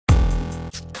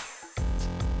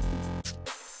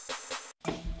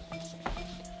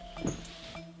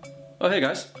Oh, hey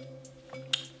guys.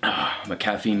 I'm a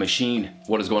caffeine machine.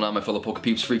 What is going on, my fellow Poke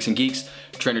Peeps, freaks, and geeks?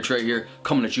 Trainer Trey here,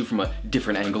 coming at you from a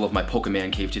different angle of my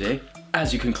Pokemon cave today.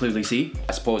 As you can clearly see,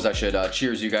 I suppose I should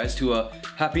cheers you guys to a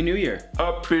Happy New Year.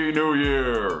 Happy New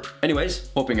Year!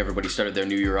 Anyways, hoping everybody started their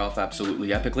new year off absolutely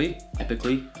epically.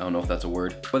 Epically? I don't know if that's a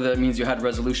word. Whether that means you had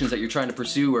resolutions that you're trying to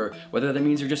pursue, or whether that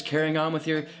means you're just carrying on with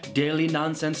your daily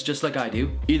nonsense just like I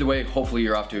do. Either way, hopefully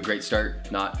you're off to a great start.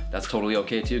 If not, that's totally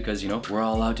okay too, because, you know, we're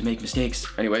all allowed to make mistakes.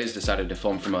 Anyways, decided to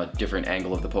film from a different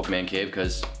angle of the Pokemon cave,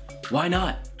 because why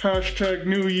not? Hashtag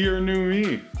New Year, New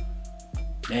Me.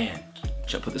 Man,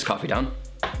 should I put this coffee down?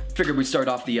 Figured we'd start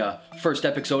off the first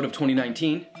episode of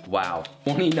 2019. Wow,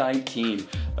 2019.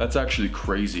 That's actually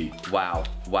crazy. Wow,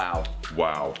 wow.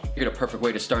 Wow. Figured a perfect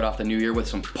way to start off the new year with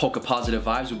some Poke positive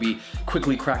vibes would be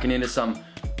quickly cracking into some,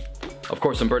 of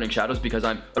course, some Burning Shadows, because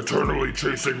I'm eternally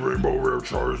chasing Rainbow Rare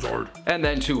Charizard. And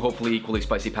then two hopefully equally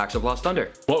spicy packs of Lost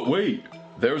Thunder. But wait,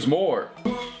 there's more.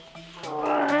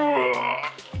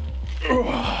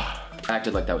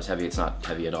 Acted like that was heavy. It's not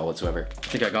heavy at all whatsoever. I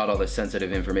think I got all the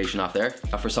sensitive information off there.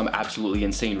 For some absolutely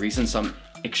insane reason, some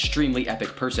extremely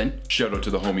epic person. Shout out to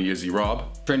the homie IZZY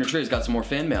Rob. Trainer Trey's got some more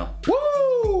fan mail.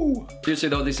 Woo! Seriously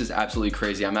though, this is absolutely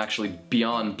crazy. I'm actually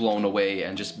beyond blown away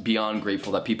and just beyond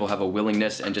grateful that people have a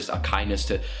willingness and just a kindness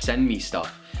to send me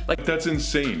stuff. Like, that's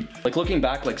insane. Like, looking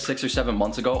back like 6 or 7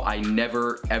 months ago, I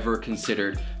never ever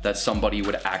considered that somebody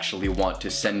would actually want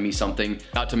to send me something.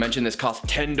 Not to mention this costs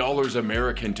 $10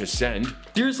 American to send.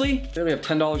 Seriously? I only have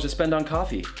 $10 to spend on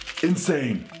coffee.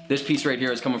 Insane. This piece right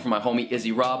here is coming from my homie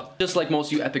IZZY Rob. Just like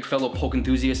most of you epic fellow Poke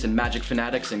enthusiasts and magic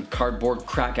fanatics and cardboard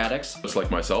crack addicts. Just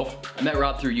like myself. I met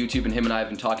Rob through YouTube, and him and I have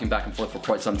been talking back and forth for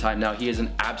quite some time now. He is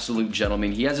an absolute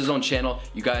gentleman. He has his own channel.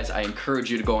 You guys, I encourage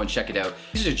you to go and check it out.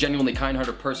 He's just a genuinely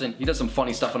kind-hearted person. He does some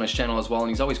funny stuff on his channel as well, and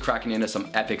he's always cracking into some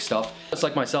epic stuff. Just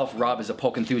like myself, Rob is a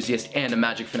Poke enthusiast and a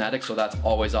magic fanatic, so that's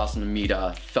always awesome to meet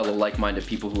fellow like-minded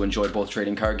people who enjoy both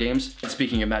trading card games. And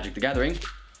speaking of Magic the Gathering,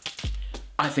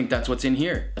 I think that's what's in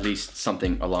here. At least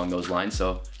something along those lines.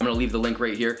 So I'm gonna leave the link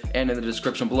right here and in the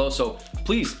description below. So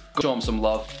please go show him some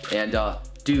love. And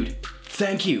dude,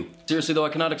 thank you. Seriously though, I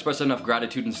cannot express enough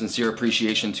gratitude and sincere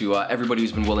appreciation to everybody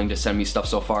who's been willing to send me stuff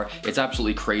so far. It's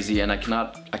absolutely crazy, and I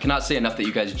cannot say enough that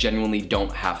you guys genuinely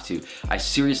don't have to. I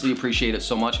seriously appreciate it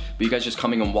so much, but you guys just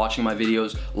coming and watching my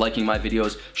videos, liking my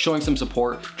videos, showing some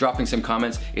support, dropping some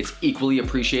comments, it's equally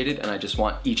appreciated, and I just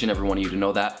want each and every one of you to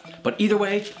know that. But either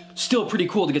way, still pretty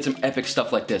cool to get some epic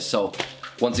stuff like this. So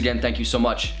once again, thank you so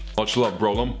much. Much love,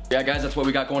 Brolum. Yeah, guys, that's what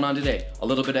we got going on today. A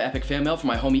little bit of epic fan mail from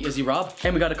my homie IZZY Rob,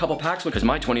 and we got a couple packs because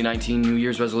my 2019 New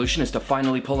Year's resolution is to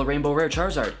finally pull a Rainbow Rare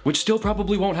Charizard, which still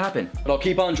probably won't happen, but I'll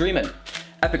keep on dreaming.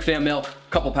 Epic fan mail,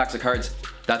 couple packs of cards.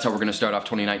 That's how we're gonna start off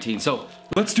 2019. So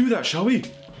let's do that, shall we?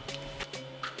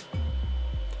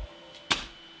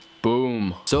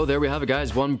 Boom. So there we have it,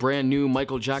 guys. One brand new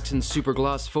Michael Jackson Super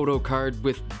Gloss photo card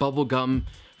with bubblegum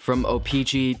from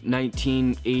O-Pee-Chee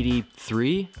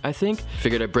 1983, I think.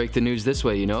 Figured I'd break the news this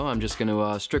way, you know? I'm just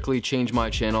gonna strictly change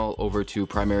my channel over to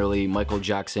primarily Michael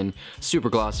Jackson Super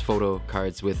Gloss photo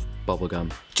cards with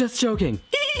bubblegum. Just joking.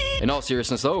 In all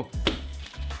seriousness though,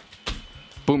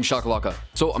 boom shakalaka.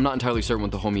 So I'm not entirely certain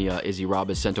what the homie IZZY Rob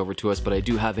has sent over to us, but I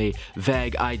do have a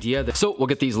vague idea. So we'll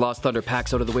get these Lost Thunder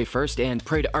packs out of the way first and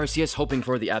pray to Arceus, hoping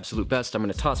for the absolute best. I'm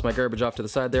gonna toss my garbage off to the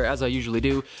side there, as I usually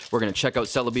do. We're gonna check out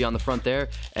Celebi on the front there,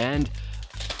 and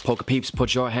Poke Peeps,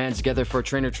 put your hands together for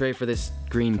Trainer Trey for this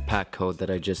green pack code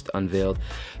that I just unveiled.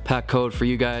 Pack code for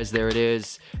you guys, there it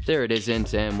is. There it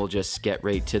isn't, and we'll just get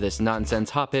right to this nonsense.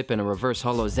 Hop-Hip and a reverse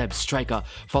holo Zeb Striker,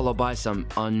 followed by some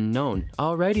unknown.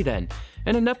 Alrighty then.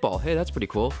 And a netball, hey, that's pretty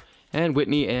cool. And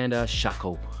Whitney and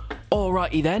Shaco.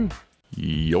 Alrighty then.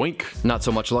 Yoink. Not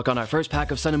so much luck on our first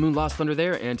pack of Sun and Moon Lost Thunder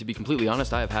there, and to be completely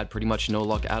honest, I have had pretty much no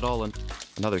luck at all. And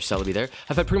another Celebi there.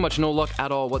 I've had pretty much no luck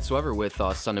at all whatsoever with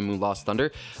Sun and Moon Lost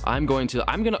Thunder. I'm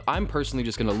personally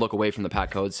just gonna look away from the pack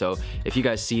code. So if you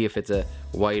guys see if it's a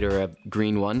white or a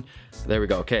green one, there we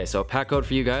go. Okay, so pack code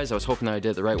for you guys. I was hoping that I did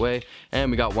it the right way,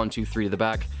 and we got 1, 2, 3 to the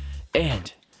back,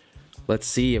 and let's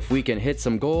see if we can hit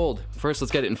some gold. First,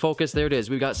 let's get it in focus. There it is.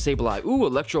 We've got Sableye. Ooh,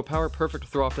 Electro Power. Perfect to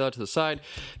throw off that to the side.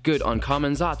 Good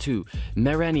uncommon. Zatu,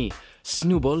 Mereni,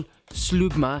 Snooble,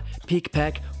 Slugma,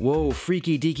 Peek-Peck. Whoa,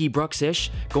 Freaky Deaky Bruxish.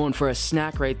 Going for a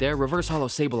snack right there. Reverse Holo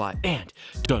Sableye. And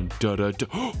dun da da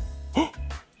da.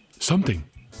 Something.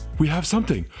 We have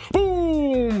something.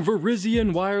 Boom!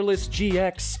 Virizion Wireless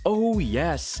GX. Oh,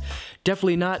 yes.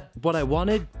 Definitely not what I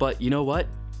wanted, but you know what?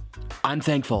 I'm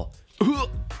thankful.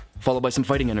 Followed by some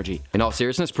fighting energy. In all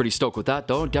seriousness, pretty stoked with that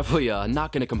though. Definitely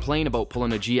not gonna complain about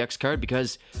pulling a GX card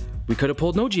because we could have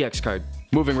pulled no GX card.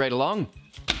 Moving right along.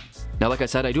 Now, like I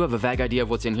said, I do have a vague idea of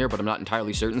what's in here, but I'm not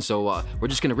entirely certain, so we're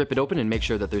just gonna rip it open and make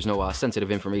sure that there's no sensitive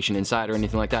information inside or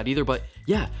anything like that either, but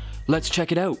yeah, let's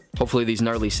check it out. Hopefully these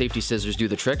gnarly safety scissors do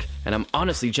the trick, and I'm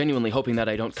honestly genuinely hoping that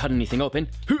I don't cut anything open.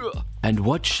 And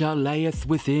what shall layeth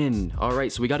within? All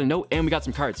right, so we got a note and we got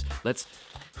some cards. Let's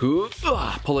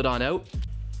pull it on out.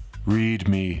 Read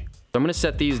me. So I'm gonna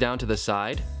set these down to the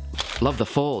side. Love the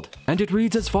fold. And it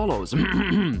reads as follows.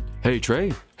 Hey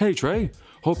Trey, hey Trey.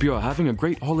 Hope you are having a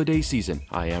great holiday season.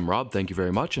 I am Rob, thank you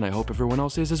very much, and I hope everyone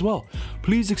else is as well.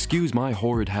 Please excuse my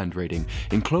horrid handwriting.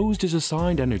 Enclosed is a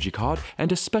signed energy card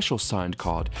and a special signed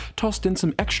card. Tossed in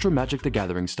some extra Magic the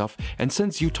Gathering stuff, and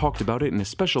since you talked about it, in a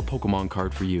special Pokemon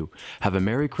card for you. Have a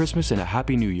Merry Christmas and a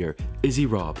Happy New Year. IZZY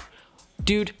Rob.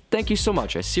 Dude, thank you so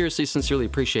much. I seriously, sincerely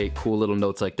appreciate cool little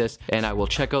notes like this, and I will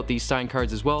check out these signed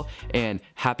cards as well, and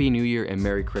Happy New Year and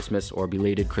Merry Christmas or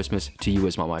belated Christmas to you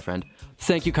as well, my friend.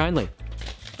 Thank you kindly.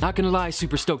 Not gonna lie,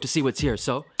 super stoked to see what's here,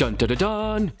 so dun dun dun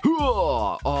dun!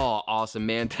 Oh, awesome,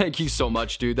 man. Thank you so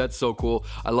much, dude. That's so cool.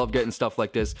 I love getting stuff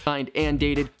like this. Signed and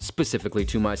dated specifically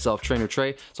to myself, Trainer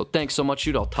Trey. So thanks so much,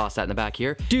 dude. I'll toss that in the back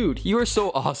here. Dude, you are so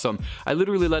awesome. I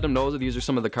literally let him know that these are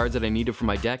some of the cards that I needed for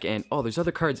my deck, and oh, there's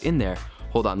other cards in there.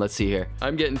 Hold on, let's see here.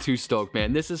 I'm getting too stoked,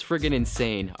 man. This is friggin'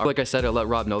 insane. Like I said, I let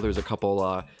Rob know there's a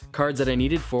couple cards that I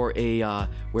needed for a,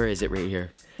 where is it right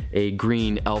here? A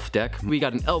green elf deck. We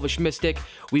got an Elvish Mystic,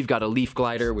 we've got a Leaf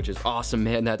Glider, which is awesome,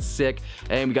 man, that's sick,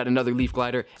 and we got another Leaf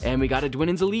Glider, and we got a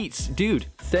Dwinnins Elites. Dude,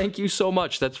 thank you so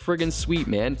much, that's friggin' sweet,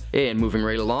 man. And moving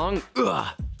right along,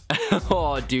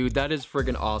 oh, dude, that is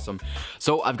friggin' awesome.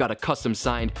 So I've got a custom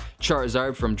signed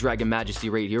Charizard from Dragon Majesty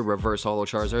right here, reverse holo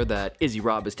Charizard that IZZY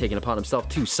Rob has taken upon himself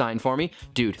to sign for me.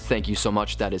 Dude, thank you so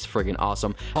much, that is friggin'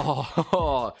 awesome.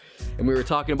 Oh, and we were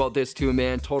talking about this too,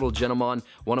 man. Total Gentleman,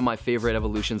 one of my favorite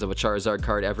evolutions of a Charizard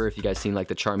card ever. If you guys seen like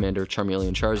the Charmander,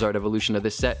 Charmeleon, Charizard evolution of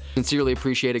this set, sincerely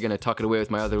appreciate it. Gonna tuck it away with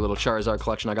my other little Charizard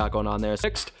collection I got going on there.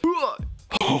 Next.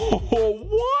 Oh,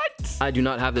 what? I do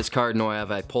not have this card, nor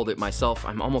have I pulled it myself.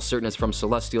 I'm almost certain it's from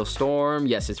Celestial Storm.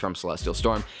 Yes, it's from Celestial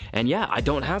Storm. And yeah, I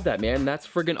don't have that, man. That's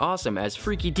friggin' awesome. As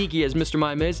freaky deaky as Mr.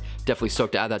 Mime is, definitely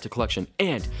stoked to add that to collection.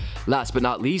 And last but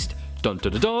not least, dun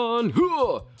dun dun dun!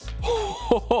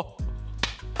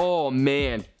 Oh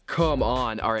man, come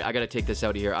on. All right, I gotta take this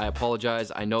out of here. I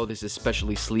apologize. I know this is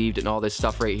specially sleeved and all this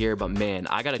stuff right here, but man,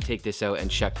 I gotta take this out and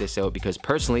check this out because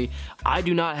personally, I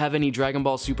do not have any Dragon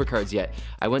Ball Super cards yet.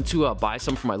 I went to buy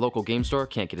some from my local game store,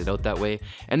 can't get it out that way,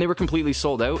 and they were completely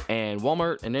sold out, and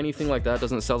Walmart and anything like that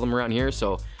doesn't sell them around here,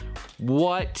 so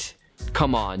what?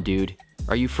 Come on, dude.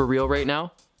 Are you for real right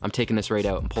now? I'm taking this right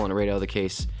out. I'm pulling it right out of the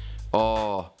case.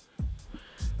 Oh.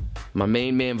 My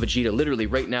main man Vegeta, literally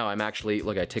right now I'm actually,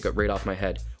 look, I take it right off my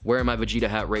head. Wearing my Vegeta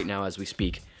hat right now as we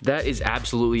speak. That is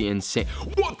absolutely insane.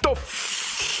 What the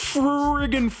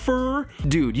friggin' fur?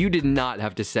 Dude, you did not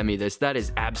have to send me this. That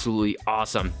is absolutely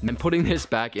awesome. I'm putting this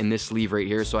back in this sleeve right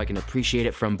here so I can appreciate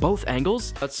it from both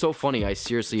angles. That's so funny. I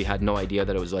seriously had no idea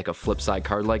that it was like a flip side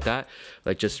card like that.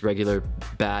 Like just regular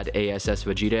bad ASS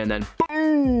Vegeta and then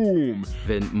boom!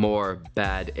 Even more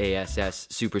bad ASS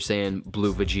Super Saiyan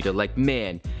Blue Vegeta. Like,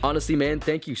 man, honestly, man,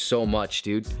 thank you so much,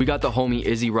 dude. We got the homie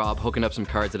IZZY Rob hooking up some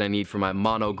cards that I need for my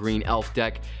mono green elf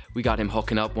deck. We got him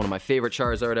hooking up one of my favorite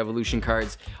Charizard evolution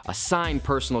cards, a signed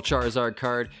personal Charizard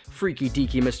card, freaky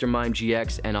deaky Mr. Mime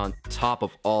GX, and on top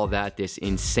of all that, this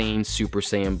insane Super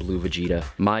Saiyan Blue Vegeta.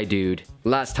 My dude.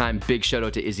 Last time, big shout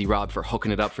out to IZZY Rob for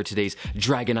hooking it up for today's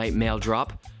Dragonite mail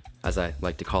drop, as I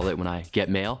like to call it when I get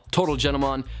mail. Total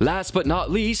Gentleman. Last but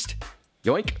not least,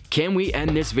 yoink. Can we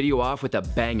end this video off with a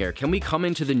banger? Can we come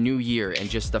into the new year and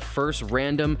just the first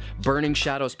random Burning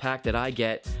Shadows pack that I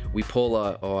get, we pull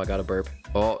a, oh, I got a burp.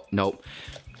 Oh, nope.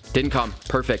 Didn't come.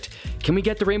 Perfect. Can we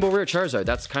get the Rainbow Rare Charizard?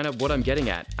 That's kind of what I'm getting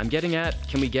at.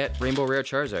 Can we get Rainbow Rare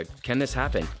Charizard? Can this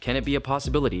happen? Can it be a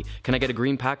possibility? Can I get a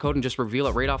green pack code and just reveal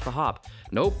it right off the hop?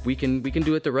 Nope. We can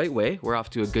do it the right way. We're off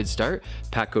to a good start.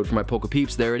 Pack code for my Poke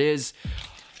Peeps. There it is.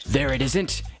 There it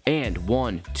isn't. And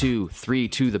 1, 2, 3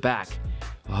 to the back.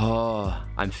 Oh,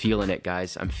 I'm feeling it,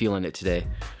 guys. I'm feeling it today.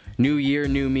 New year,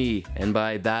 new me. And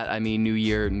by that, I mean new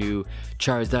year, new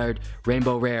Charizard,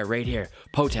 Rainbow Rare right here.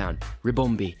 Potown,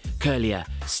 Ribombee, Curlia,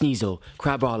 Sneasel,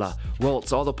 Crabrawler,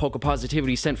 Rolts, all the Poke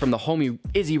Positivity sent from the homie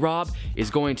IZZY Rob is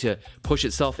going to push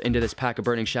itself into this pack of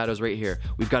Burning Shadows right here.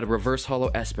 We've got a Reverse Holo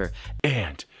Esper.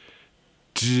 And,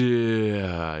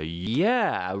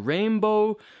 yeah,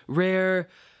 Rainbow Rare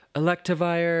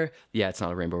Electivire. Yeah, it's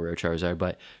not a Rainbow Rare Charizard,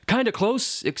 but kind of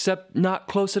close, except not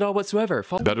close at all whatsoever.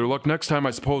 Better luck next time,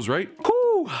 I suppose, right?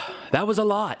 Woo! Whew, that was a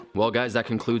lot. Well guys, that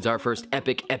concludes our first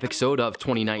epic episode of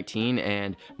 2019,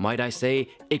 and might I say,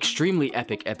 extremely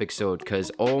epic episode,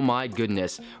 because oh my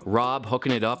goodness, Rob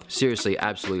hooking it up, seriously,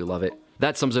 absolutely love it.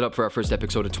 That sums it up for our first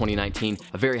episode of 2019.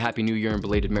 A very happy new year and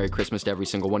belated Merry Christmas to every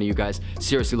single one of you guys.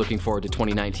 Seriously looking forward to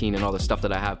 2019 and all the stuff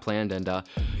that I have planned, and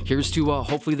here's to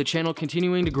hopefully the channel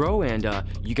continuing to grow and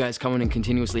you guys coming and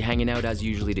continuously hanging out as you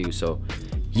usually do, so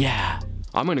yeah.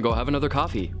 I'm gonna go have another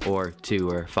coffee, or 2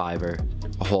 or 5 or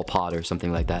a whole pot or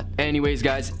something like that. Anyways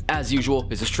guys, as usual,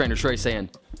 this is Trainer Trey saying,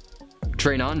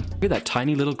 train on. Look at that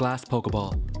tiny little glass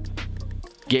Pokeball.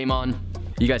 Game on.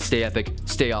 You guys stay epic,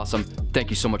 stay awesome. Thank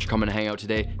you so much for coming to hang out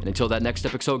today, and until that next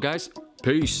episode guys,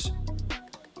 peace.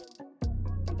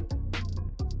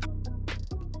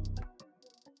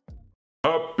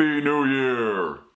 Happy New Year!